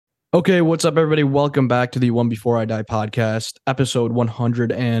Okay, what's up, everybody? Welcome back to the One Before I Die podcast, episode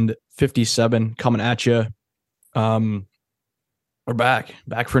 157, coming at you. We're back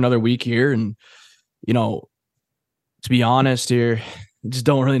for another week here, and to be honest, here, I just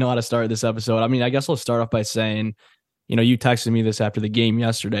don't really know how to start this episode. I mean, I guess I'll start off by saying, you texted me this after the game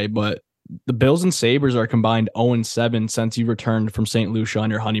yesterday, but the Bills and Sabres are combined 0-7 since you returned from St. Lucia on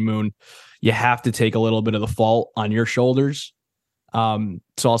your honeymoon. You have to take a little bit of the fault on your shoulders.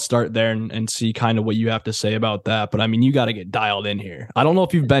 So I'll start there and see kind of what you have to say about that. But I mean, you got to get dialed in here. I don't know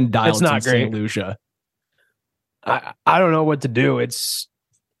if you've been dialed since St. Lucia. I don't know what to do. It's,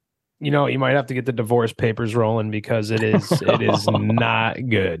 you might have to get the divorce papers rolling because it is not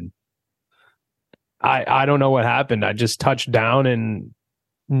good. I don't know what happened. I just touched down and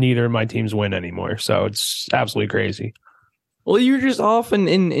neither of my teams win anymore. So it's absolutely crazy. Well, you're just off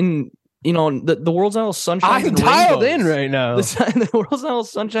in the world's not all sunshine. I'm dialed in right now. The world's not all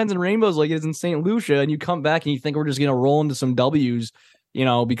sunshines and rainbows like it is in St. Lucia, and you come back and you think we're just gonna roll into some W's,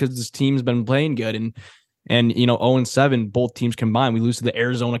 because this team's been playing good and 0-7, both teams combined. We lose to the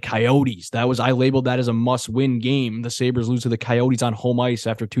Arizona Coyotes. I labeled that as a must-win game. The Sabres lose to the Coyotes on home ice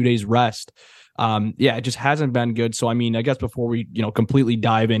after 2 days rest. It just hasn't been good. So I mean, I guess before we completely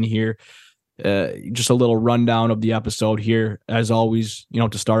dive in here. Just a little rundown of the episode here, as always,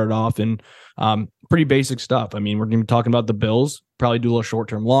 to start it off, and pretty basic stuff. I mean, we're going to be talking about the Bills, probably do a little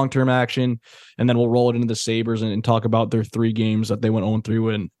short-term, long-term action, and then we'll roll it into the Sabres and talk about their 3 games that they went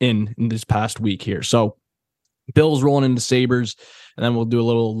 0-3 in this past week here. So Bills rolling into Sabres, and then we'll do a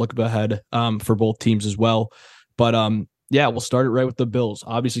little look ahead for both teams as well. But we'll start it right with the Bills.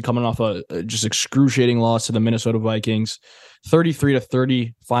 Obviously coming off a just excruciating loss to the Minnesota Vikings,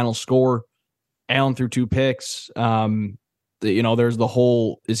 33-30 final score. Allen threw 2 picks. There's the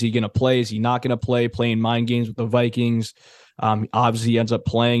whole, is he going to play? Is he not going to play? Playing mind games with the Vikings. Obviously he ends up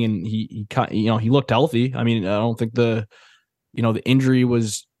playing, and he looked healthy. I mean, I don't think the injury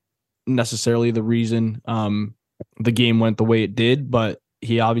was necessarily the reason the game went the way it did, but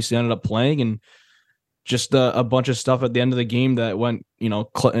he obviously ended up playing, and just a bunch of stuff at the end of the game that went,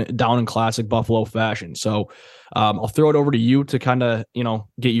 down in classic Buffalo fashion. So I'll throw it over to you to kind of,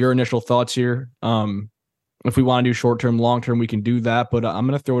 get your initial thoughts here. If we want to do short-term, long-term, we can do that. But I'm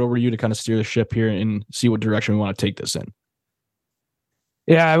going to throw it over to you to kind of steer the ship here and see what direction we want to take this in.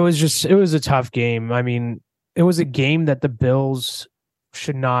 Yeah, it was a tough game. I mean, it was a game that the Bills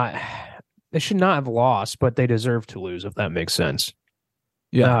should not have lost, but they deserve to lose, if that makes sense.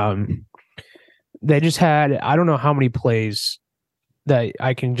 Yeah. They just had, I don't know how many plays that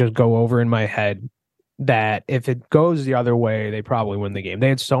I can just go over in my head that if it goes the other way, they probably win the game. They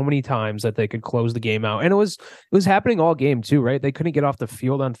had so many times that they could close the game out. And it was happening all game too, right? They couldn't get off the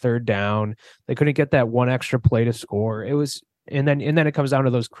field on third down. They couldn't get that one extra play to score. And then it comes down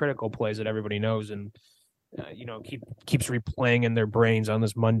to those critical plays that everybody knows and keeps replaying in their brains on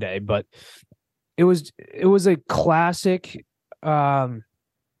this Monday. But it was a classic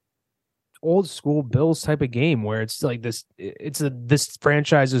old school Bills type of game where it's like this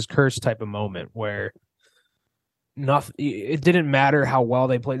franchise's curse type of moment where it didn't matter how well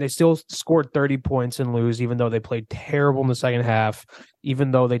they played. They still scored 30 points and lose, even though they played terrible in the second half,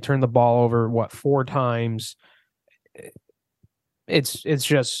 even though they turned the ball over 4 times. It's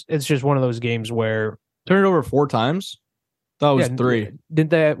just one of those games where turned it over 4 times. That was 3.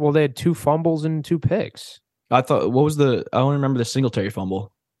 Didn't they? Well, they had 2 fumbles and 2 picks. I thought, I only remember the Singletary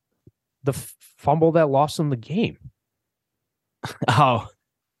fumble. The fumble that lost them the game. Oh,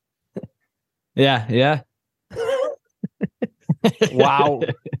 yeah. Wow.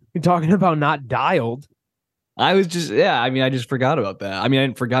 You're talking about not dialed. I was just, I just forgot about that. I mean, I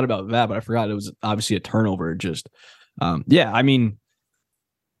didn't forgot about that, but I forgot it was obviously a turnover. Just, they didn't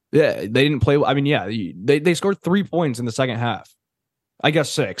play. I mean, they scored 3 points in the second half. I guess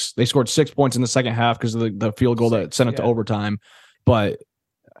 6. They scored 6 points in the second half because of the field goal that sent it to overtime. But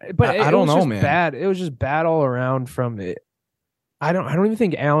I don't know, man. Bad. It was just bad all around from it. I don't even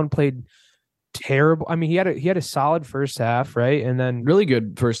think Allen played terrible. I mean, he had a solid first half, right? And then really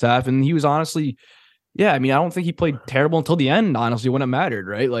good first half. And he was honestly, I mean, I don't think he played terrible until the end, honestly, when it mattered,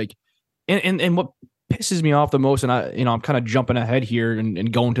 right? Like, and what pisses me off the most, and I'm kind of jumping ahead here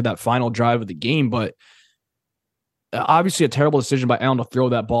and going to that final drive of the game, but obviously a terrible decision by Allen to throw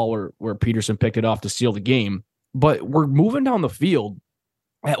that ball where Peterson picked it off to seal the game. But we're moving down the field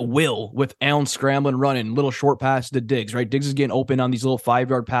at will with Allen scrambling, running, little short pass to Diggs, right? Diggs is getting open on these little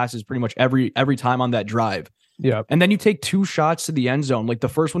 5-yard passes pretty much every time on that drive. Yeah. And then you take 2 shots to the end zone. Like the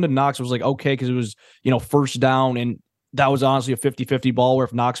first one to Knox was like, okay, because it was, first down. And that was honestly a 50-50 ball where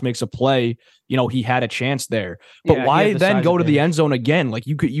if Knox makes a play, he had a chance there. But why then go to the end zone again? Like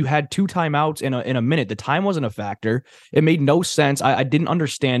you had 2 timeouts in a minute. The time wasn't a factor. It made no sense. I didn't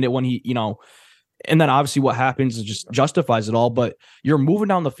understand it when he, and then obviously what happens is just justifies it all. But you're moving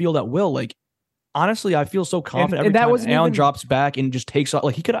down the field at will. Like, honestly, I feel so confident every time Allen drops back and just takes off.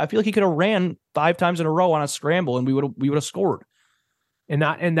 Like I feel like he could have ran 5 times in a row on a scramble and we would have scored. And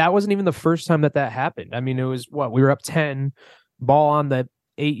that wasn't even the first time that happened. I mean, it was we were up 10, ball on the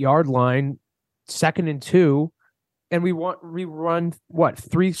 8-yard line, 2nd and 2, and we run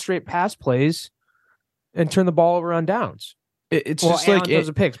 3 straight pass plays and turn the ball over on downs. It's just Allen those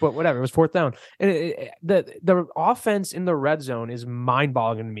are picks, but whatever. It was 4th down, and the offense in the red zone is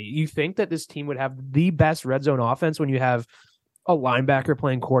mind-boggling to me. You think that this team would have the best red zone offense when you have a linebacker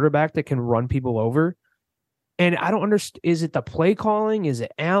playing quarterback that can run people over? And I don't understand. Is it the play calling? Is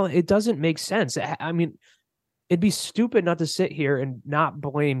it Allen? It doesn't make sense. I mean, it'd be stupid not to sit here and not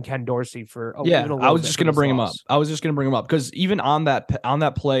blame Ken Dorsey for I was just going to bring him up. I was just going to bring him up because even on that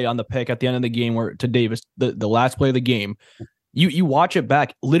play on the pick at the end of the game where to Davis, the last play of the game, you watch it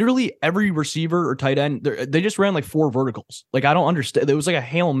back. Literally every receiver or tight end, they just ran like 4 verticals. Like I don't understand. It was like a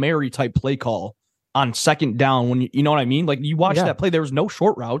Hail Mary type play call on 2nd down when you know what I mean. Like you watch that play, there was no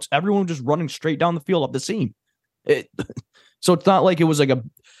short routes. Everyone was just running straight down the field up the seam. So it's not like it was like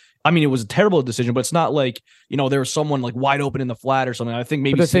it was a terrible decision, but it's not like, there was someone like wide open in the flat or something. I think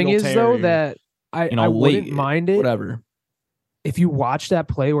maybe the thing is though that I wouldn't mind it. Whatever. If you watch that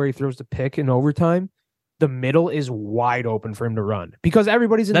play where he throws the pick in overtime, the middle is wide open for him to run because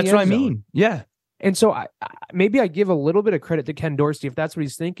everybody's in the end zone. That's what I mean. Yeah. And so maybe I give a little bit of credit to Ken Dorsey if that's what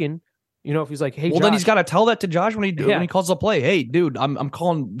he's thinking. If he's like, hey, well, Josh, then he's got to tell that to Josh when he calls the play. Hey, dude, I'm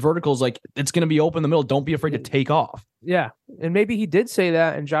calling verticals. Like it's going to be open in the middle. Don't be afraid to take off. Yeah. And maybe he did say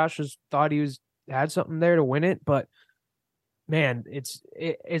that and Josh thought he had something there to win it. But man, it's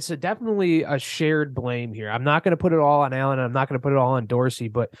definitely a shared blame here. I'm not going to put it all on Allen. I'm not going to put it all on Dorsey,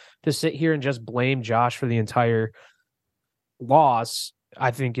 but to sit here and just blame Josh for the entire loss, I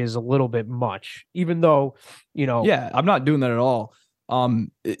think is a little bit much, even though, Yeah, I'm not doing that at all.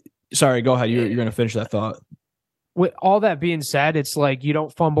 Sorry, go ahead. You're going to finish that thought. With all that being said, it's like you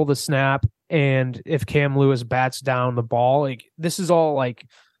don't fumble the snap, and if Cam Lewis bats down the ball, like this is all like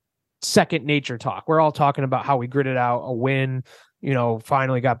second nature talk. We're all talking about how we gritted out a win,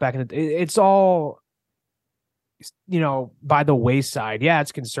 finally got back in it's all by the wayside. Yeah,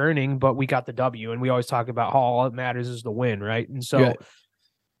 it's concerning, but we got the W, and we always talk about how all that matters is the win, right? And so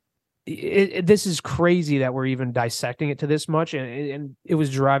this is crazy that we're even dissecting it to this much, and it was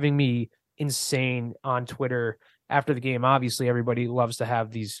driving me insane on Twitter after the game. Obviously, everybody loves to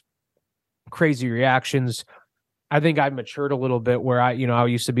have these crazy reactions. I think I've matured a little bit where I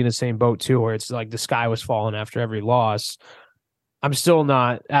used to be in the same boat too, where it's like the sky was falling after every loss. I'm still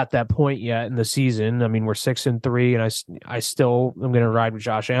not at that point yet in the season. I mean, we're 6-3, and I still am going to ride with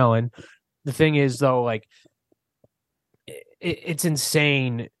Josh Allen. The thing is, though, like it's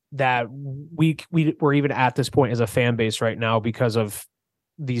insane that we're even at this point as a fan base right now because of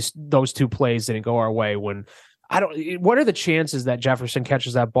those 2 plays didn't go our way. When what are the chances that Jefferson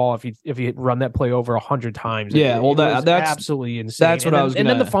catches that ball if he run that play over 100 times? Yeah, that's absolutely insane. That's what I was. And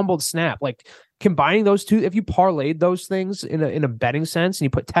then the fumbled snap, like combining those 2, if you parlayed those things in a betting sense and you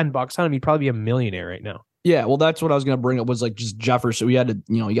put $10 on them, you'd probably be a millionaire right now. Yeah, well, that's what I was going to bring up was like just Jefferson. We had to,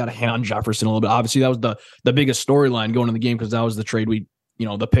 you got to hand Jefferson a little bit. Obviously, that was the biggest storyline going into the game because that was the trade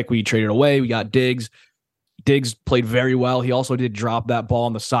the pick we traded away. We got Diggs. Diggs played very well. He also did drop that ball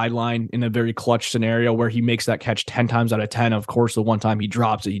on the sideline in a very clutch scenario where he makes that catch 10 times out of 10. Of course, the one time he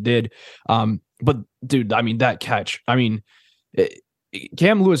drops it, he did. But dude, I mean, that catch,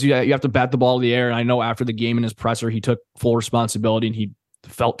 Cam Lewis, you have to bat the ball in the air. And I know after the game in his presser, he took full responsibility and he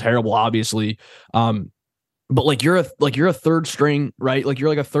felt terrible, obviously. But like you're a third string, right? Like you're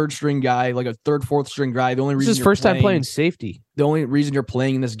like a third string guy, like a third, fourth string guy. The only reason this is his first time playing safety. The only reason you're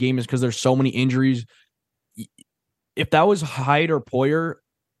playing in this game is because there's so many injuries. If that was Hyde or Poyer,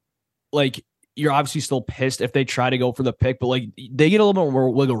 like you're obviously still pissed if they try to go for the pick, but like they get a little bit more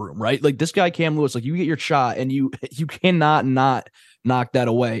wiggle room, right? Like this guy Cam Lewis, like you get your shot and you cannot not knock that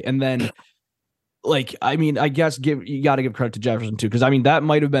away. And then like I guess you got to give credit to Jefferson too, because that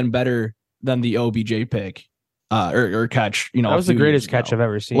might have been better than the OBJ pick or catch. That was the greatest catch I've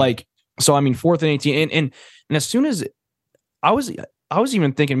ever seen. Like so, 4th and 18, and as soon as I was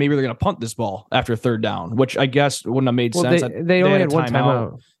even thinking maybe they're going to punt this ball after 3rd down, which I guess wouldn't have made sense. They only had one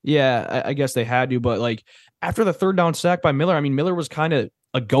timeout. Yeah, I guess they had to. But like after the 3rd down sack by Miller, Miller was kind of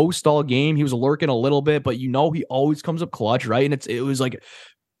a ghost all game. He was lurking a little bit, but he always comes up clutch, right? And it was like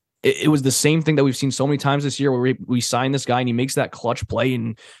it was the same thing that we've seen so many times this year where we sign this guy and he makes that clutch play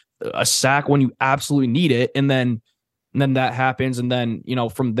and a sack when you absolutely need it. And then that happens. And then,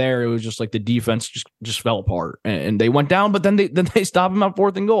 from there, it was just like the defense just fell apart and they went down, but then they stopped him on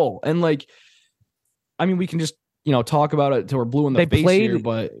 4th and goal. And like, I mean, we can just, talk about it till we're blue in the face here,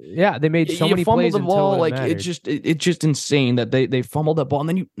 but yeah, they made so many plays. The ball, like it's just insane that they fumbled that ball,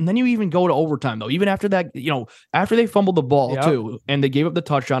 and then you even go to overtime though. Even after that, after they fumbled the ball too, and they gave up the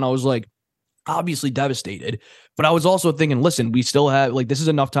touchdown, I was like, obviously devastated. But I was also thinking, listen, we still have this is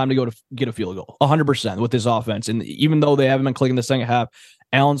enough time to go to get a field goal, 100% with this offense, and even though they haven't been clicking the second half,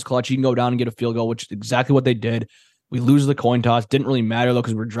 Allen's clutch, he can go down and get a field goal, which is exactly what they did. We lose the coin toss. Didn't really matter though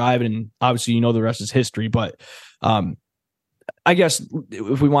because we're driving, and obviously the rest is history. But I guess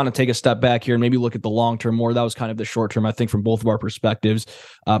if we want to take a step back here and maybe look at the long term more, that was kind of the short term, I think, from both of our perspectives.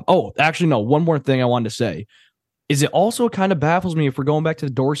 Actually, no. One more thing I wanted to say is it also kind of baffles me if we're going back to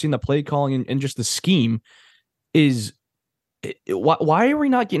the Dorsey and the play calling and just the scheme. Why are we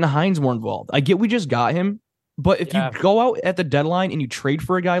not getting Hines more involved? I get we just got him, but if you go out at the deadline and you trade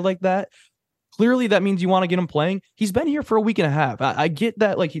for a guy like that. Clearly, that means you want to get him playing. He's been here for a week and a half. I get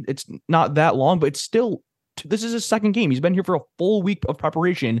that, it's not that long, but it's still, this is his second game. He's been here for a full week of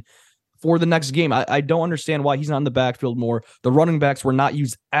preparation for the next game. I don't understand why he's not in the backfield more. The running backs were not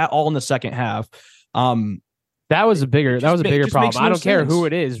used at all in the second half. That was a bigger problem. I don't care who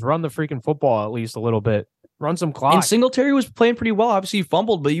it is. Run the freaking football at least a little bit. Run some clock. And Singletary was playing pretty well. Obviously, he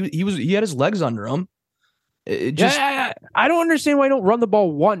fumbled, but he had his legs under him. I don't understand why I don't run the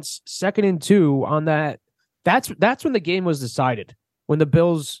ball once, 2nd and 2 on that. That's when the game was decided. When the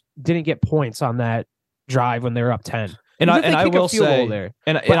Bills didn't get points on that drive when they were up 10. I will say there.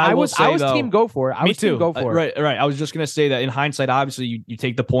 I was team go for it. Me too. Go for it. Right. I was just gonna say that in hindsight, obviously you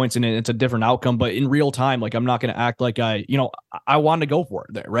take the points and it's a different outcome, but in real time, I'm not gonna act like I wanted to go for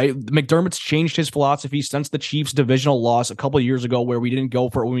it there. Right. McDermott's changed his philosophy since the Chiefs divisional loss a couple of years ago, where we didn't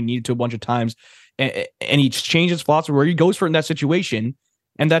go for it when we needed to a bunch of times. And he changed his philosophy where he goes for it in that situation.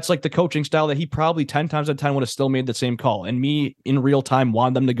 And that's like the coaching style that he probably 10 times out of 10 would have still made the same call. And me in real time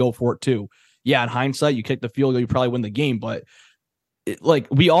wanted them to go for it too. Yeah, in hindsight, you kick the field goal, you probably win the game. But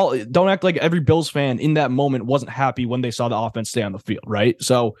we all don't act like every Bills fan in that moment wasn't happy when they saw the offense stay on the field, right?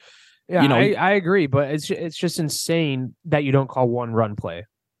 So, yeah, I agree, but it's just insane that you don't call one run play.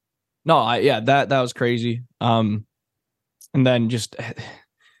 No, that was crazy. And then just.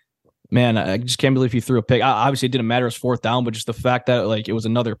 Man, I just can't believe he threw a pick. Obviously, it didn't matter. It was 4th down, but just the fact that it was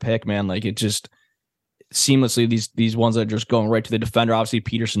another pick, man, it just seamlessly these ones that are just going right to the defender. Obviously,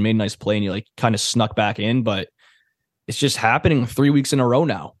 Peterson made a nice play and he kind of snuck back in, but it's just happening 3 weeks in a row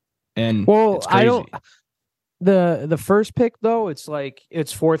now. And it's crazy. I don't. The first pick though, it's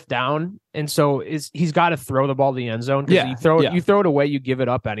 4th down, and so he's got to throw the ball to the end zone. Yeah, you throw it away, you give it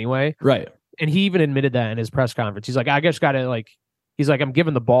up anyway. Right. And he even admitted that in his press conference. He's like, I just got to He's like, I'm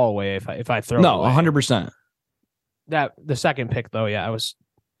giving the ball away if I throw. No, 100%. That the second pick though,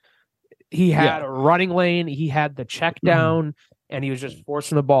 he had a running lane, he had the check down, and he was just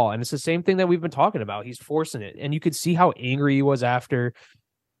forcing the ball. And it's the same thing that we've been talking about. He's forcing it, and you could see how angry he was after.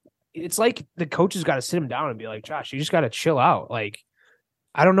 It's like the coaches got to sit him down and be like, Josh, you just got to chill out.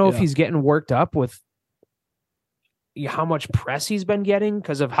 I don't know if he's getting worked up with how much press he's been getting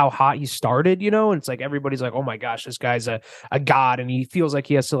because of how hot he started, and it's everybody's like, oh my gosh, this guy's a god, and he feels like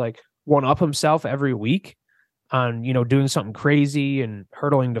he has to one up himself every week on doing something crazy and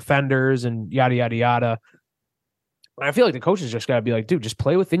hurdling defenders and yada yada yada. And I feel like the coaches just got to be like, dude, just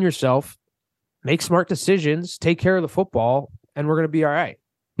play within yourself, make smart decisions, take care of the football, and we're gonna be all right.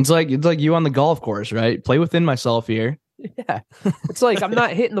 It's like you on the golf course, right? Play within myself here. Yeah, it's like I'm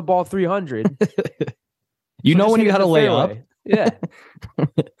not hitting the ball 300. You know when you got to lay up. Yeah.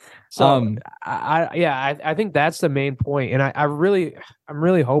 So I think that's the main point. And I'm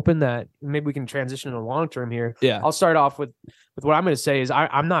really hoping that maybe we can transition in the long term here. Yeah. I'll start off with what I'm going to say is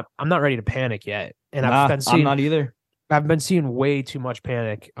I'm not ready to panic yet. And I'm not either. I've been seeing way too much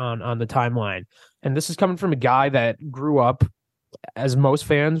panic on the timeline. And this is coming from a guy that grew up, as most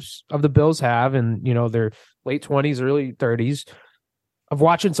fans of the Bills have, in their late 20s, early 30s, of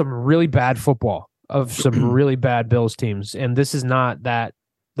watching some really bad football of some really bad Bills teams. And this is not that.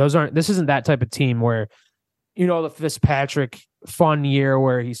 This isn't that type of team where, the Fitzpatrick fun year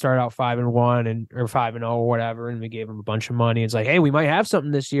where he started out 5-1 or 5-0 or whatever, and we gave him a bunch of money. It's like, hey, we might have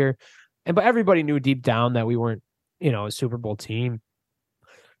something this year. But everybody knew deep down that we weren't, a Super Bowl team.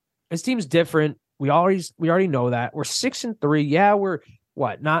 This team's different. We already know that. We're 6-3. Yeah, we're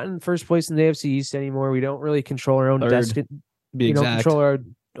not in first place in the AFC East anymore. We don't really control our own destiny. We don't control our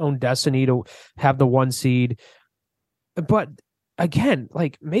own destiny to have the 1 seed. But again,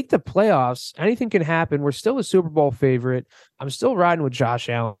 like make the playoffs. Anything can happen. We're still a Super Bowl favorite. I'm still riding with Josh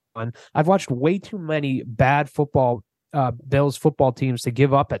Allen. I've watched way too many bad Bills football teams to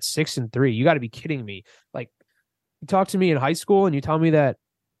give up at 6-3. You got to be kidding me. Like, you talk to me in high school and you tell me that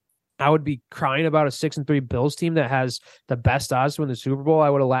I would be crying about a 6-3 Bills team that has the best odds to win the Super Bowl. I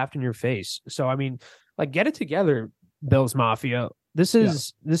would have laughed in your face. So, I mean, like, get it together, Bills Mafia. This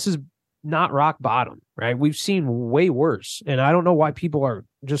is not rock bottom, right? We've seen way worse. And I don't know why people are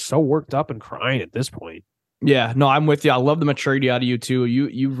just so worked up and crying at this point. Yeah, no, I'm with you. I love the maturity out of you too.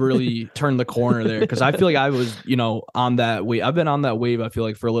 You've really turned the corner there, because I feel like I was, on that wave. I've been on that wave, I feel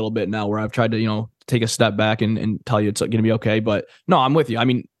like, for a little bit now, where I've tried to, take a step back and tell you it's going to be okay. But no, I'm with you. I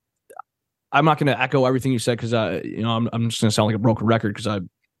mean, I'm not going to echo everything you said, because I'm just going to sound like a broken record, because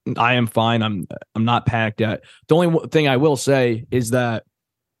I am fine. I'm not panicked yet. The only thing I will say is that,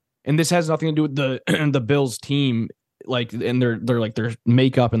 and this has nothing to do with the Bills team, like, and their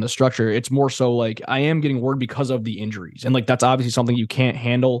makeup and the structure. It's more so like I am getting worried because of the injuries, and like that's obviously something you can't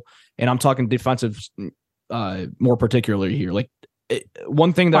handle. And I'm talking defensive, more particularly here. Like,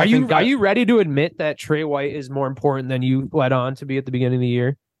 one thing that are you ready to admit that Trey White is more important than you let on to be at the beginning of the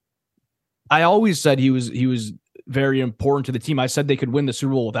year? I always said he was very important to the team. I said they could win the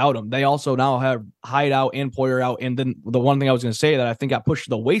Super Bowl without him. They also now have Hyde out and Poyer out. And then the one thing I was going to say that I think got pushed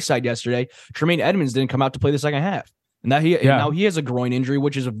to the wayside yesterday, Tremaine Edmonds didn't come out to play the second half. And now he has a groin injury,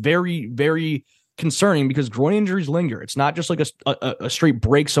 which is very, very concerning, because groin injuries linger. It's not just like a straight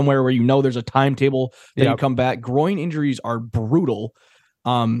break somewhere where there's a timetable that you come back. Groin injuries are brutal.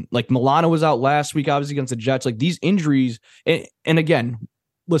 Like Milano was out last week, obviously, against the Jets. Like, these injuries, and again,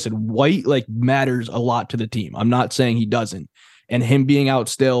 listen, White like matters a lot to the team. I'm not saying he doesn't. And him being out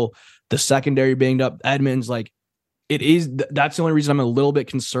still, the secondary banged up, Edmonds, like, that's the only reason I'm a little bit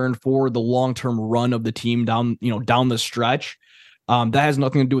concerned for the long-term run of the team down the stretch. That has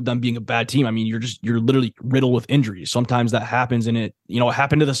nothing to do with them being a bad team. I mean, you're literally riddled with injuries. Sometimes that happens, and it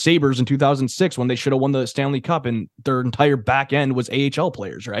happened to the Sabres in 2006 when they should have won the Stanley Cup, and their entire back end was AHL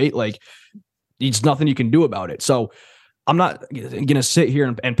players, right? Like, it's nothing you can do about it. So I'm not going to sit here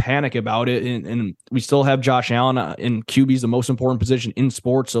and panic about it. And we still have Josh Allen, in QB is the most important position in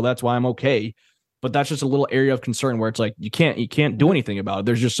sports. So that's why I'm okay. But that's just a little area of concern where it's like, you can't do anything about it.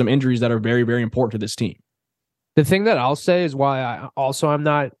 There's just some injuries that are very, very important to this team. The thing that I'll say is why I'm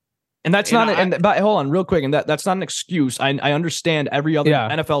not. And that's but hold on real quick. And that's not an excuse. I understand every other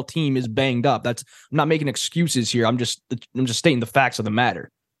NFL team is banged up. I'm not making excuses here. I'm just stating the facts of the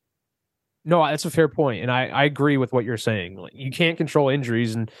matter. No, that's a fair point, and I agree with what you're saying. Like, you can't control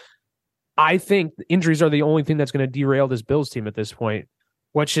injuries, and I think injuries are the only thing that's going to derail this Bills team at this point,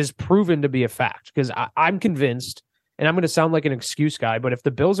 which is proven to be a fact. Because I'm convinced, and I'm going to sound like an excuse guy, but if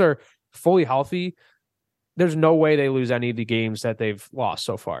the Bills are fully healthy, there's no way they lose any of the games that they've lost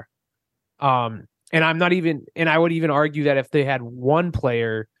so far. And I would even argue that if they had one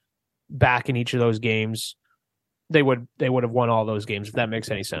player back in each of those games, they would have won all those games, if that makes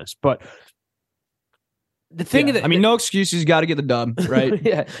any sense. But the thing that, no excuses, you got to get the dub, right?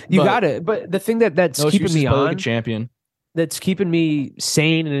 Yeah, you got it. But the thing that's no keeping me on, like a champion, that's keeping me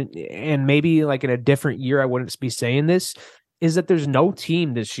sane, and maybe like in a different year I wouldn't be saying this, is that there's no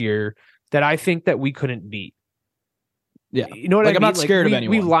team this year that I think that we couldn't beat. Yeah, you know what I mean? I'm not scared of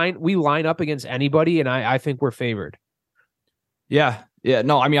anyone. We line up against anybody, and I think we're favored. Yeah.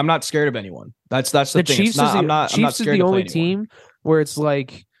 No, I'm not scared of anyone. That's the thing. Chiefs is the only team where it's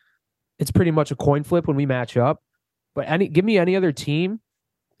like, it's pretty much a coin flip when we match up. But give me any other team,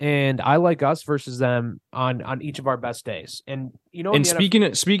 and I like us versus them on each of our best days. And and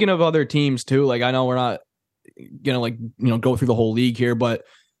speaking of other teams too, like, I know we're not gonna go through the whole league here, but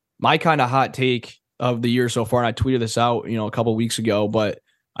my kind of hot take of the year so far, and I tweeted this out a couple of weeks ago, but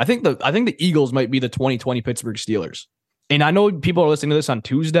I think the Eagles might be the 2020 Pittsburgh Steelers. And I know people are listening to this on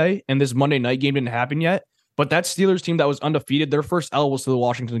Tuesday, and this Monday night game didn't happen yet, but that Steelers team that was undefeated, their first L was to the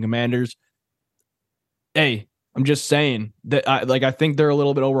Washington Commanders. Hey, I'm just saying that I think they're a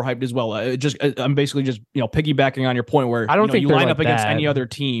little bit overhyped as well. I'm basically just piggybacking on your point where I don't think you line up against any other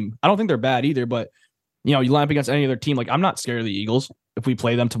team. I don't think they're bad either, but you line up against any other team. Like, I'm not scared of the Eagles if we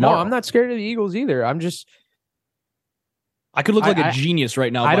play them tomorrow. No, I'm not scared of the Eagles either. I could look like a genius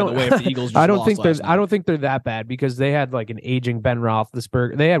right now, by the way, if the Eagles just I don't think they're that bad, because they had like an aging Ben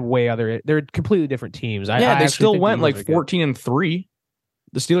Roethlisberger. They had they're completely different teams. They still went like 14-3.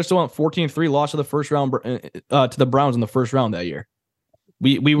 The Steelers still went 14-3, lost to the first round to the Browns in the first round that year.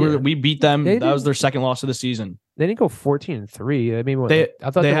 We beat them. That was their second loss of the season. They didn't go 14-3. I mean,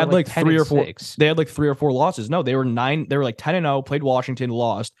 I thought they had like 3 or 4. They had like 3 or 4 losses. No, they were 9. They were like 10-0. Played Washington,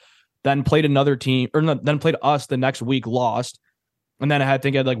 lost. Then played another team, then played us the next week, lost. And then I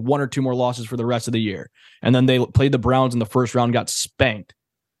think I had like 1 or 2 more losses for the rest of the year. And then they played the Browns in the first round, got spanked.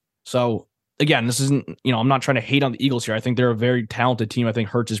 So again, this isn't, I'm not trying to hate on the Eagles here. I think they're a very talented team. I think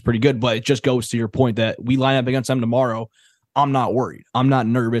Hurts is pretty good, but it just goes to your point that we line up against them tomorrow. I'm not worried. I'm not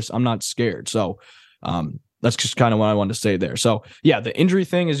nervous. I'm not scared. So that's just kind of what I wanted to say there. So yeah, the injury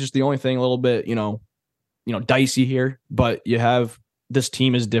thing is just the only thing a little bit, dicey here, but you have this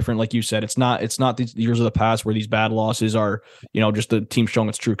team is different. Like you said, it's not these years of the past where these bad losses are, just the team showing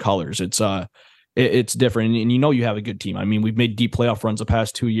its true colors. It's different. And you have a good team. I mean, we've made deep playoff runs the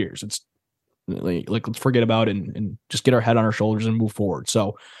past 2 years. It's like let's forget about it and just get our head on our shoulders and move forward.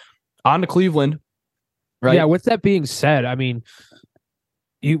 So on to Cleveland. Right. Yeah. With that being said, I mean,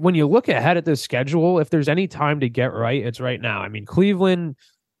 when you look ahead at the schedule, if there's any time to get right, it's right now. I mean, Cleveland,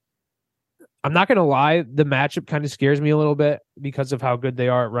 I'm not going to lie, the matchup kind of scares me a little bit because of how good they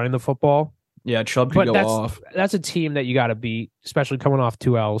are at running the football. Yeah, Chubb could go off. That's a team that you got to beat, especially coming off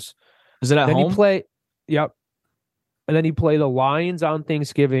 2 L's. Is it at then home? Yep. And then you play the Lions on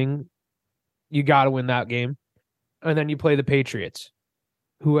Thanksgiving. You got to win that game. And then you play the Patriots,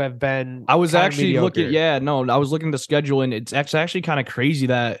 who have been. I was actually mediocre. I was looking at the schedule, and it's actually kind of crazy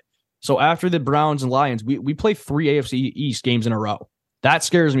that. So after the Browns and Lions, we play 3 AFC East games in a row. That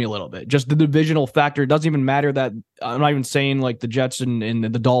scares me a little bit. Just the divisional factor. It doesn't even matter that I'm not even saying like the Jets and the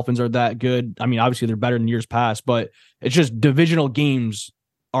Dolphins are that good. I mean, obviously they're better than years past, but it's just divisional games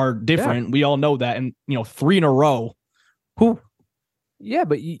are different. Yeah. We all know that. And, 3 in a row. Yeah,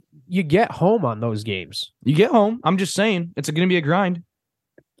 but you get home on those games. You get home. I'm just saying it's going to be a grind.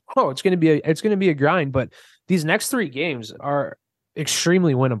 Oh, it's going to be a grind, but these next 3 games are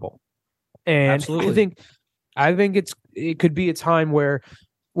extremely winnable. And absolutely. I think it could be a time where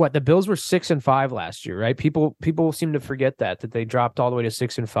the Bills were 6-5 last year, right? People seem to forget that they dropped all the way to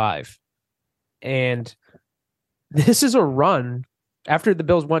 6-5. And this is a run after the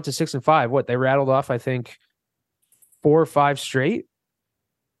Bills went to 6-5. They rattled off, I think, 4 or 5 straight.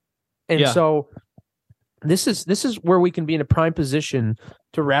 And so this is where we can be in a prime position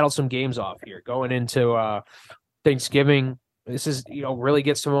to rattle some games off here going into Thanksgiving. This is, really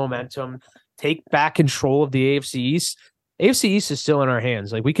get some momentum. Take back control of the AFC East. AFC East is still in our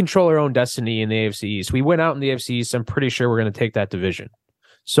hands. Like, we control our own destiny in the AFC East. We went out in the AFC East. I'm pretty sure we're going to take that division.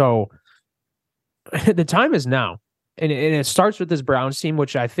 So the time is now. And it starts with this Browns team,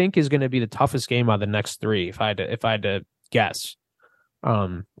 which I think is going to be the toughest game out of the next 3, if I had to guess.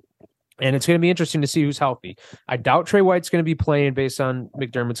 And it's going to be interesting to see who's healthy. I doubt Trey White's going to be playing based on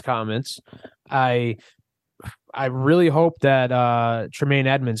McDermott's comments. I really hope that Tremaine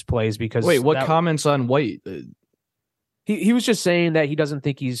Edmonds plays because. Wait, what comments on White? He was just saying that he doesn't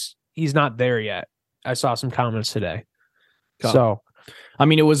think he's not there yet. I saw some comments today. So, I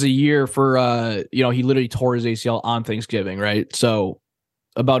mean, it was a year for he literally tore his ACL on Thanksgiving, right? So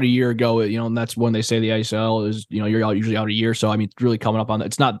about a year ago, and that's when they say the ACL is, you're usually out a year. So I mean, it's really coming up on that.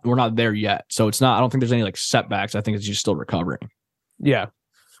 It's not. We're not there yet. So it's not. I don't think there's any like setbacks. I think it's just still recovering. Yeah.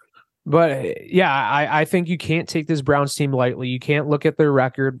 But yeah, I think you can't take this Browns team lightly. You can't look at their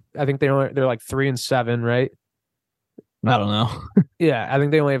record. I think they're like 3-7, right? I don't know. Yeah, I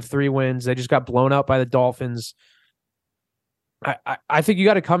think they only have 3 wins. They just got blown out by the Dolphins. I think you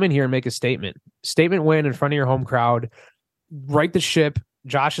got to come in here and make a statement win in front of your home crowd, right the ship.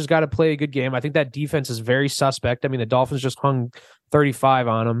 Josh has got to play a good game. I think that defense is very suspect. I mean, the Dolphins just hung 35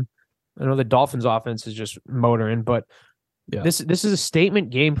 on them. I know the Dolphins offense is just motoring, but yeah. This is a statement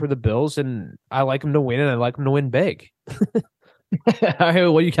game for the Bills, and I like them to win, and I like them to win big. All right,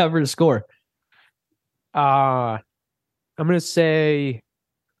 what do you got for the score? I'm going to say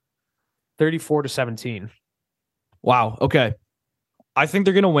 34-17. Wow. Okay. I think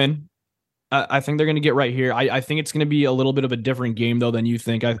they're going to win. I think they're going to get right here. I think it's going to be a little bit of a different game, though, than you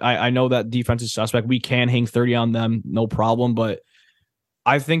think. I know that defense is suspect. We can hang 30 on them, no problem. But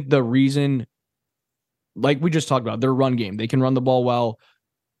I think the reason, like we just talked about, their run game, they can run the ball well.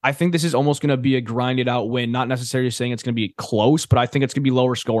 I think this is almost going to be a grinded out win, not necessarily saying it's going to be close, but I think it's going to be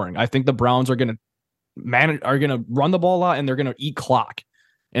lower scoring. I think the Browns are going to run the ball a lot, and they're going to eat clock.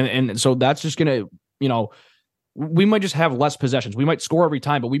 And so that's just going to, we might just have less possessions. We might score every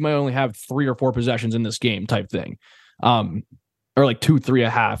time, but we might only have 3 or 4 possessions in this game type thing. Or like 2, 3 a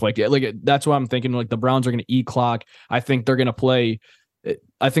half. Like that's what I'm thinking. Like the Browns are going to eat clock. I think they're going to play.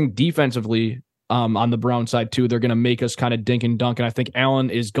 I think defensively on the Brown side too, they're going to make us kind of dink and dunk. And I think Allen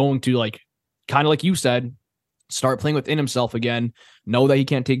is going to kind of like you said, start playing within himself again, know that he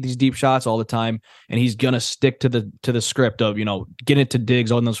can't take these deep shots all the time. And he's going to stick to the script of, get it to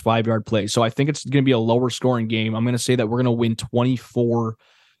Diggs on those 5-yard plays. So I think it's going to be a lower scoring game. I'm going to say that we're going to win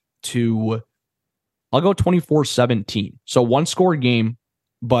 24-17. I'll go 24-17. So one score game,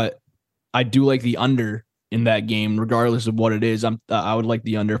 but I do like the under in that game, regardless of what it is. I would like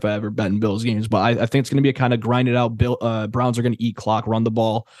the under if I ever bet in Bills games, but I think it's going to be a kind of grinded out. Browns are going to eat clock, run the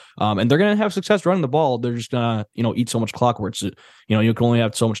ball, and they're going to have success running the ball. They're just going to eat so much clock where it's you can only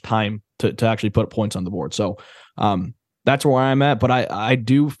have so much time to actually put points on the board. So that's where I'm at. But I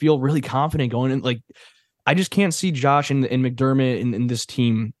do feel really confident going in. Like I just can't see Josh and McDermott in this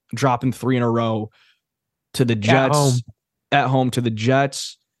team dropping 3 in a row to the Jets at home to the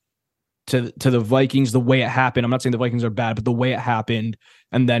Jets. To the Vikings, the way it happened. I'm not saying the Vikings are bad, but the way it happened,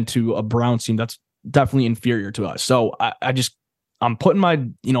 and then to a Browns team that's definitely inferior to us. So I'm putting my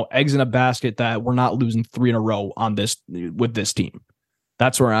eggs in a basket that we're not losing 3 in a row on this with this team.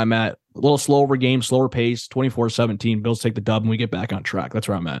 That's where I'm at. A little slower game, slower pace, 24-17. Bills take the dub and we get back on track. That's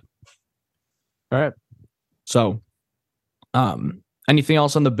where I'm at. All right. So, anything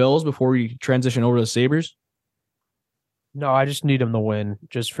else on the Bills before we transition over to the Sabres? No, I just need him to win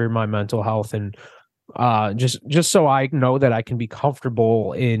just for my mental health and just so I know that I can be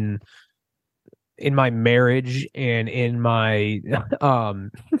comfortable in my marriage and in my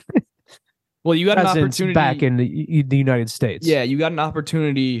well, you got an opportunity back in the United States. Yeah, you got an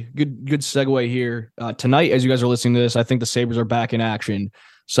opportunity. Good segue here. Tonight, as you guys are listening to this, I think the Sabres are back in action.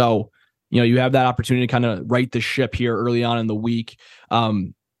 So, you have that opportunity to kind of right the ship here early on in the week.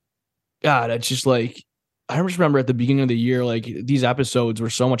 God, it's just like I just remember at the beginning of the year, like these episodes were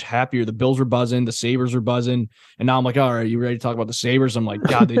so much happier. The Bills were buzzing, the Sabres were buzzing, and now I'm like, all right, you ready to talk about the Sabres? I'm like,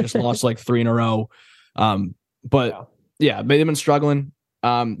 God, they just lost like 3 in a row. But they've been struggling.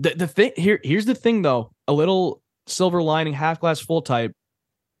 The thing here's the thing though, a little silver lining, half glass full type.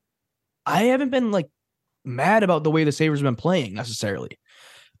 I haven't been like mad about the way the Sabres have been playing necessarily.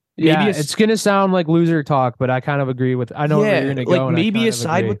 Maybe it's gonna sound like loser talk, but I kind of agree with. I know where you're gonna go. Like maybe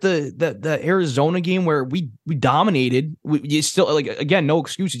aside with the Arizona game where we dominated, you still like again no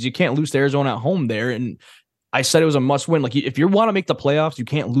excuses. You can't lose to Arizona at home there, and I said it was a must win. Like if you want to make the playoffs, you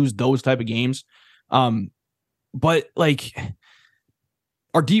can't lose those type of games. But like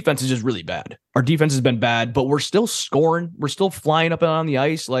our defense is just really bad. Our defense has been bad, but we're still scoring. We're still flying up and on the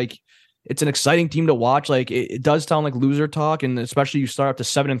ice. Like it's an exciting team to watch. Like it does sound like loser talk, and especially you start up to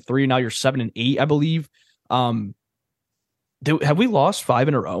 7-3. Now you're 7-8, I believe. Have we lost 5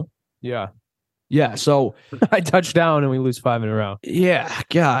 in a row? Yeah. So I touched down and we lose 5 in a row. Yeah,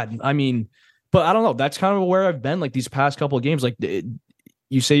 God. I mean, but I don't know. That's kind of where I've been like these past couple of games. Like,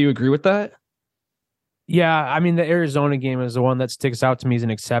 you say you agree with that? Yeah, I mean the Arizona game is the one that sticks out to me as an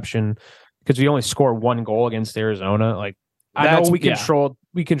exception because we only scored 1 goal against Arizona. Like I know we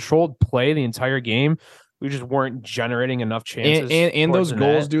controlled play the entire game. We just weren't generating enough chances. And those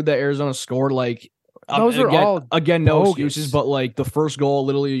goals, dude, that Arizona scored, like those are all no excuses, but like the first goal,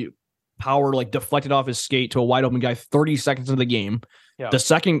 literally power like deflected off his skate to a wide open guy 30 seconds into the game. Yeah. The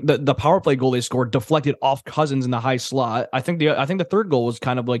second, the power play goal they scored deflected off Cousins in the high slot. I think the third goal was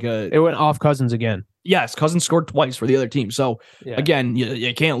kind of like it went off Cousins again. Yes, Cousins scored twice for the other team. So again,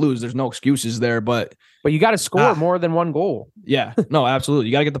 you can't lose. There's no excuses there, but you got to score more than 1 goal. Yeah, no, absolutely.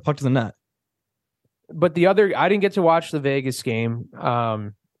 You got to get the puck to the net. But I didn't get to watch the Vegas game.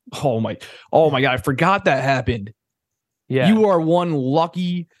 Oh my God, I forgot that happened. Yeah, you are one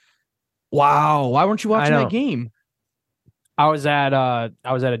lucky. Wow, why weren't you watching that game? I was at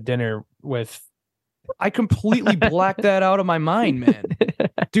a dinner with. I completely blacked that out of my mind, man.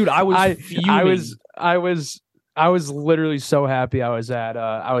 Dude, I was fuming. I was literally so happy I was at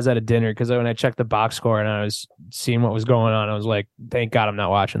a dinner because when I checked the box score and I was seeing what was going on, I was like, thank God I'm not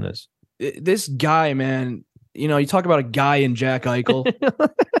watching this. This guy, man, you talk about a guy in Jack Eichel.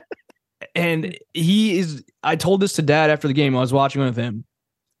 And I told this to Dad after the game. I was watching with him.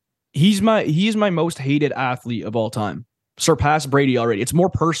 He is my most hated athlete of all time. Surpassed Brady already. It's more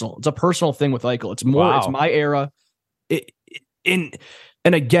personal. It's a personal thing with Eichel. It's more. Wow. It's my era.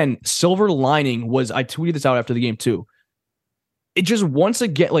 And again, silver lining was I tweeted this out after the game too. It just once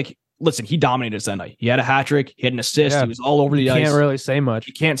again, like, listen, he dominated us that night. He had a hat trick. He had an assist. Yeah, he was all over the ice. Can't really say much.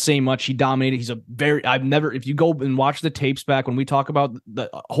 You can't say much. He dominated. He's if you go and watch the tapes back when we talk about the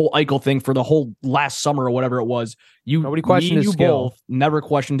whole Eichel thing for the whole last summer or whatever it was, nobody questioned his skill. Both never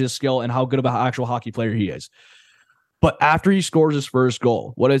questioned his skill and how good of an actual hockey player he is. But after he scores his first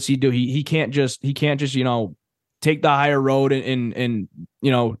goal, what does he do? He can't just take the higher road and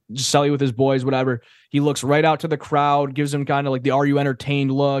just sell you with his boys, whatever. He looks right out to the crowd, gives him kind of like the "Are you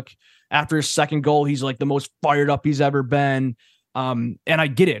entertained?" look. After his second goal, he's like the most fired up he's ever been. And I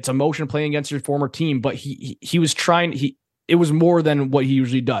get it; it's emotion playing against your former team, but he was trying. It was more than what he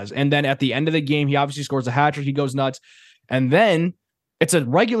usually does. And then at the end of the game, he obviously scores a hat trick. He goes nuts, and then It's a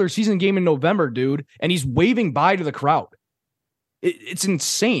regular season game in November, dude, and he's waving bye to the crowd. It's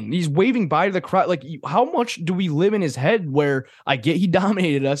insane. He's waving bye to the crowd. Like, how much do we live in his head where I get he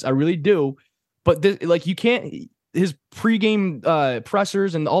dominated us? I really do. But this, like, you can't, his pregame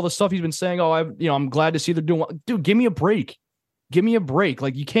pressers and all the stuff he's been saying, I'm glad to see they're doing well. Dude, give me a break. Give me a break.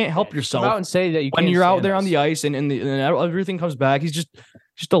 Like, you can't help yourself. Come out and say that when you're out there on the ice and everything comes back. He's just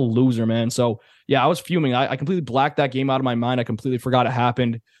a loser, man. So, yeah, I was fuming. I completely blacked that game out of my mind. I completely forgot it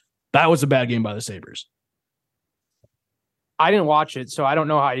happened. That was a bad game by the Sabres. I didn't watch it, so I don't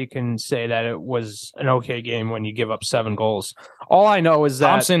know how you can say that it was an okay game when you give up 7 goals. All I know is that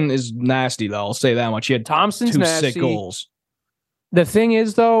Thompson is nasty, though. I'll say that much. He had Thompson's 2 nasty. sick goals. The thing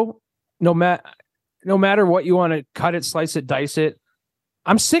is, though, no matter what you want to cut it, slice it, dice it,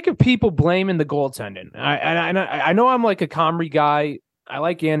 I'm sick of people blaming the goaltending. I know I'm like a Comrie guy. I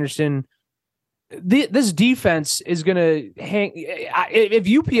like Anderson. This defense is going to hang. If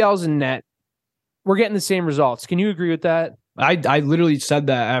UPL's in net, we're getting the same results. Can you agree with that? I literally said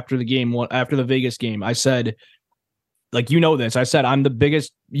that after the game, after the Vegas game. I said, like, this. I said, I'm the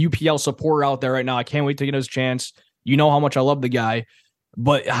biggest UPL supporter out there right now. I can't wait to get his chance. You know how much I love the guy.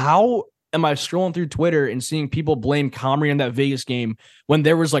 But how am I scrolling through Twitter and seeing people blame Comrie in that Vegas game when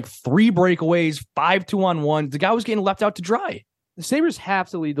there was like 3 breakaways, 5 2-on-1? The guy was getting left out to dry. The Sabres have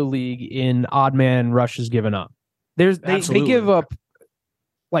to lead the league in odd man rushes given up. They give up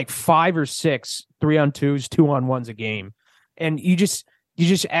like 5 or 6 3-on-2s, 2-on-1s a game. And you just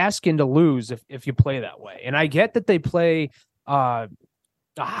asking to lose if you play that way. And I get that they play a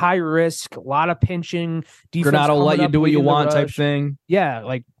high risk, a lot of pinching. Granato let you do what you want type thing. Yeah,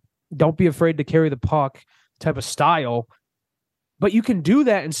 like don't be afraid to carry the puck type of style. But you can do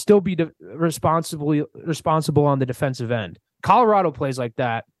that and still be responsible on the defensive end. Colorado plays like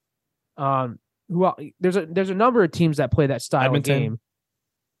that. Well, there's a number of teams that play that style of game.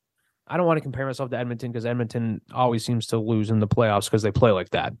 I don't want to compare myself to Edmonton because Edmonton always seems to lose in the playoffs because they play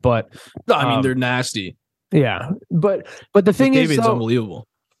like that. But I mean, they're nasty. Yeah, but the thing is, though, unbelievable.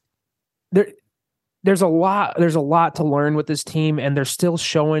 There's a lot to learn with this team, and they're still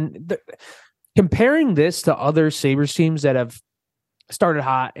showing. Comparing this to other Sabres teams that have started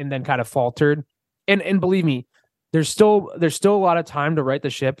hot and then kind of faltered, and believe me, there's still a lot of time to right the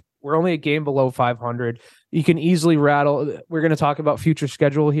ship. We're only a game below 500. You can easily rattle. We're going to talk about future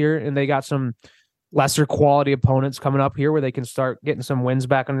schedule here, and they got some lesser quality opponents coming up here where they can start getting some wins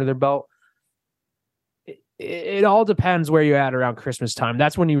back under their belt. It all depends where you're at around Christmas time.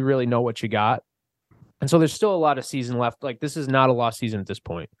 That's when you really know what you got. And so there's still a lot of season left. Like, this is not a lost season at this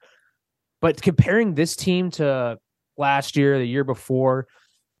point. But comparing this team to last year, the year before,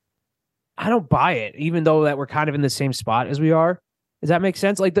 I don't buy it, even though that we're kind of in the same spot as we are. Does that make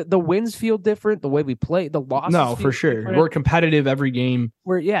sense? Like the wins feel different, the way we play, the losses. No, for sure. Different. We're competitive every game.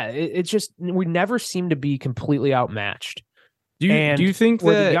 It's just we never seem to be completely outmatched. Do you think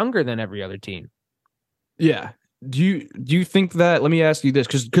we're younger than every other team? Yeah. Do you think that? Let me ask you this,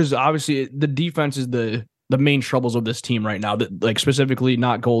 because obviously the defense is the main troubles of this team right now. That, like, specifically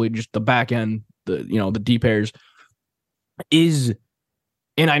not goalie, just the back end, the D pairs is.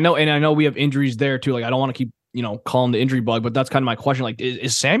 And I know we have injuries there too. Like, I don't want to keep calling the injury bug, but that's kind of my question. Like,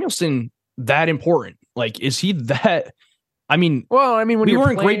 is Samuelsson that important? Like, is he that? I mean, when we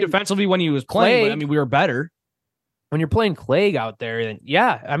weren't great defensively when he was playing, but I mean, we were better. When you're playing Clague out there, then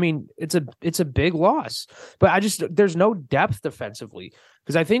yeah, I mean, it's a big loss. But there's no depth defensively,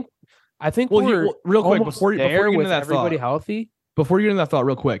 because I think real quick before you get into that everybody thought, healthy. Before you get into that thought,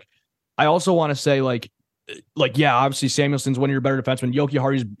 real quick, I also want to say like yeah, obviously Samuelsson's one of your better defensemen. Yoki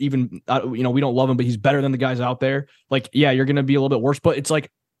Hardy's even, we don't love him, but he's better than the guys out there. Like, yeah, you're going to be a little bit worse, but it's like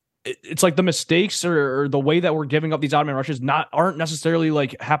the mistakes or the way that we're giving up these odd man rushes aren't necessarily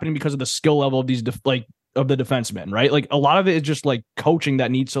like happening because of the skill level of these of the defensemen, right? Like, a lot of it is just like coaching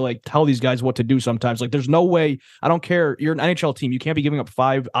that needs to like tell these guys what to do sometimes. Like, there's no way, I don't care, you're an NHL team, you can't be giving up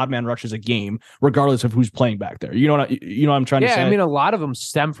 5 odd man rushes a game regardless of who's playing back there. You know what I'm trying to say? Yeah, I mean, a lot of them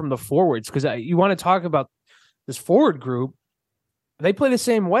stem from the forwards, because you want to talk about this forward group. They play the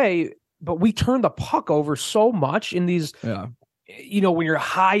same way, but we turn the puck over so much in these, when you're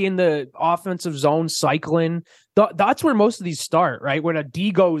high in the offensive zone cycling, that's where most of these start, right? When a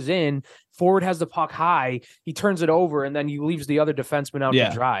D goes in, forward has the puck high, he turns it over, and then he leaves the other defenseman out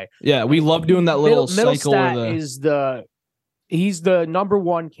to dry. Yeah, we love doing that little cycle. He's the number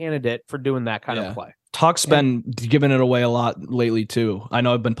one candidate for doing that kind of play. Tuck's been giving it away a lot lately too. I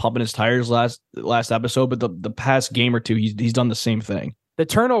know I've been pumping his tires last episode, but the past game or two, he's done the same thing. The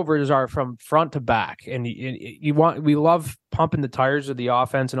turnovers are from front to back, and we love pumping the tires of the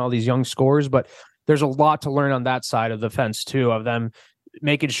offense and all these young scorers, but there's a lot to learn on that side of the fence too, of them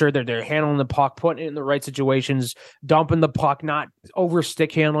making sure that they're handling the puck, putting it in the right situations, dumping the puck, not over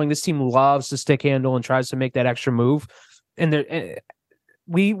stick handling. This team loves to stick handle and tries to make that extra move. And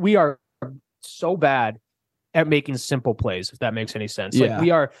we are so bad at making simple plays, if that makes any sense. Yeah.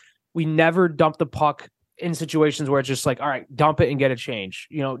 Like we never dump the puck in situations where it's just like, all right, dump it and get a change.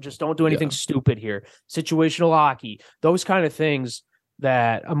 Just don't do anything stupid here. Situational hockey, those kind of things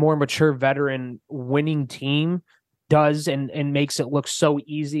that a more mature veteran winning team does and makes it look so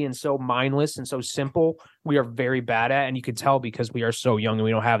easy and so mindless and so simple. We are very bad at, and you can tell because we are so young and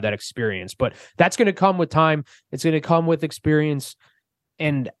we don't have that experience. But that's going to come with time. It's going to come with experience.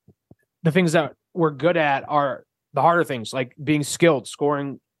 And the things that we're good at are the harder things, like being skilled,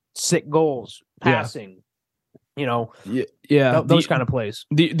 scoring sick goals, passing, those kind of plays.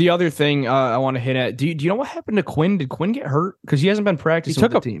 The other thing I want to hit at, do you know what happened to Quinn? Did Quinn get hurt? Because he hasn't been practicing. He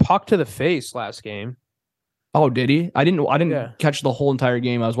took with the a team. puck to the face last game. Oh, did he? I didn't catch the whole entire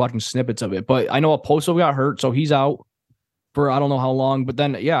game. I was watching snippets of it, but I know Oposo got hurt, so he's out for I don't know how long. But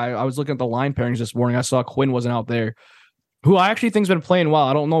then, I was looking at the line pairings this morning. I saw Quinn wasn't out there, who I actually think's been playing well.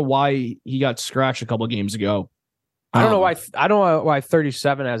 I don't know why he got scratched a couple of games ago. I don't know why. I don't know why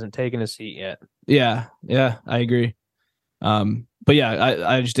 37 hasn't taken a seat yet. Yeah, I agree. But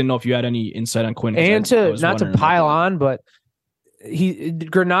I just didn't know if you had any insight on Quinn. And not to pile on, but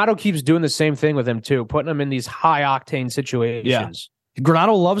Granato keeps doing the same thing with him too, putting him in these high octane situations. Yeah.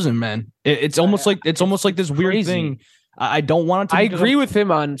 Granato loves him, man. It's almost like this weird thing. I don't want it to. I agree with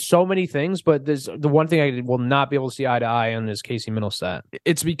him on so many things, but there's the one thing I will not be able to see eye to eye on is Casey Middlestat.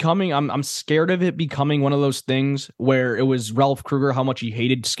 It's becoming. I'm scared of it becoming one of those things where it was Ralph Kruger how much he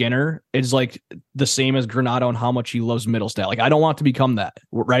hated Skinner. It's like the same as Granato and how much he loves Middlestat. Like I don't want it to become that,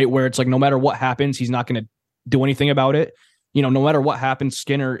 right? Where it's like no matter what happens, he's not going to do anything about it. No matter what happens,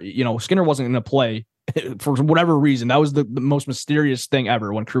 Skinner wasn't going to play for whatever reason. That was the most mysterious thing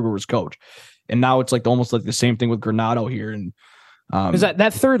ever when Kruger was coach. And now it's like almost like the same thing with Granato here. And is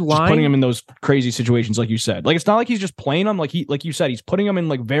that third line putting him in those crazy situations, like you said, like, it's not like he's just playing them. Like you said, he's putting them in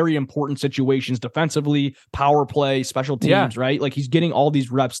like very important situations defensively, power play, special teams, right? Like he's getting all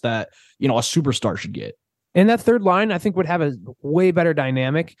these reps that, a superstar should get. And that third line, I think, would have a way better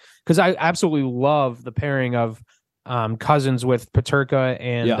dynamic because I absolutely love the pairing of Cousins with Peterka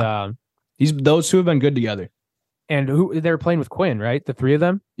and those two have been good together. And who they were playing with Quinn, right? The three of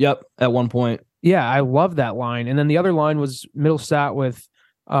them. Yep, at one point. Yeah, I love that line. And then the other line was Middlestat with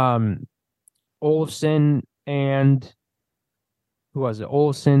Olofsson and who was it?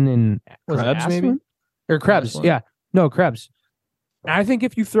 Olofsson and Krebs, maybe? Or Krebs, yeah. No, Krebs. And I think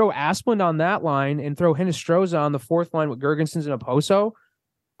if you throw Asplund on that line and throw Hinostroza on the fourth line with Girgensons and Oposo,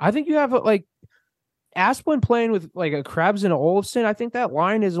 I think you have like Asplund playing with like a Krebs and an Olofsson. I think that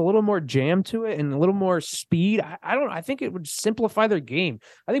line is a little more jam to it and a little more speed. I don't know. I think it would simplify their game.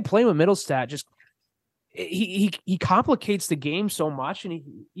 I think playing with Middlestat just he complicates the game so much, and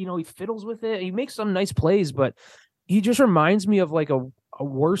he fiddles with it. He makes some nice plays, but he just reminds me of like a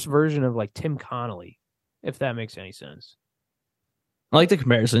worse version of like Tim Connolly, if that makes any sense. I like the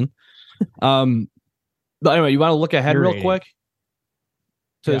comparison. But anyway, you want to look ahead real quick?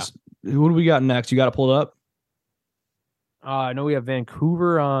 Who do we got next? You got it pulled up? I know we have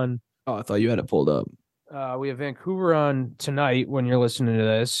Vancouver on. Oh, I thought you had it pulled up. We have Vancouver on tonight when you're listening to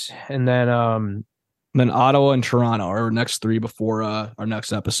this. And then Ottawa and Toronto are our next three before our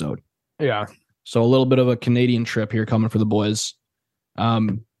next episode. Yeah. So a little bit of a Canadian trip here coming for the boys.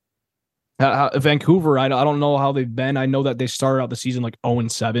 Vancouver, I don't know how they've been. I know that they started out the season like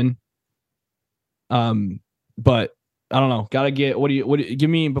 0-7. But I don't know. Gotta get give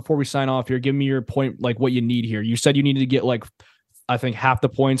me before we sign off here. Give me your point, like what you need here. You said you needed to get like I think half the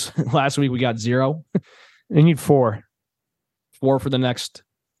points last week. We got 0. You need 4 for the next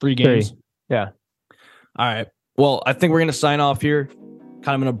 3 games. 3. Yeah. All right. Well, I think we're gonna sign off here.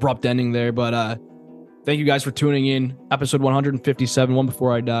 Kind of an abrupt ending there, but thank you guys for tuning in. Episode 157, One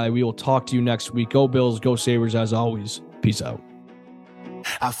Before I Die. We will talk to you next week. Go Bills, go Sabres as always. Peace out.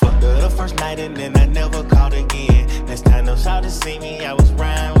 I fucked her the first night and then I never called again. Next time no shout to see me, I was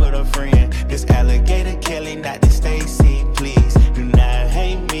riding with a friend. This alligator Kelly, not the Stacy, please. Do not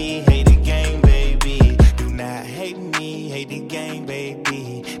hate me, hate the game, baby. Do not hate me, hate the game,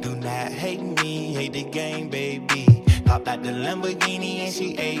 baby. Do not hate me, hate the game, baby. Popped out the Lamborghini and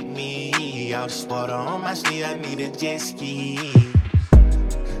she ate me. I was spotter on my sleeve, I need a jet ski.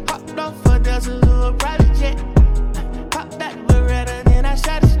 Hopped off a desert to a private jet. Popped that Beretta, then I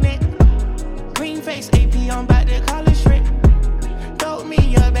shot a snake. Green face AP on back to college straight. Told me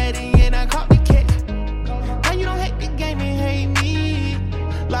you're better and I caught the catch. How you don't hate the game and hate me?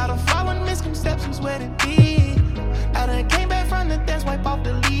 Lot of following misconceptions where to be. I done came back from the death wipe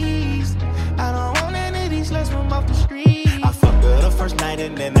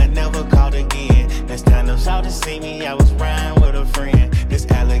shout to see me, I was riding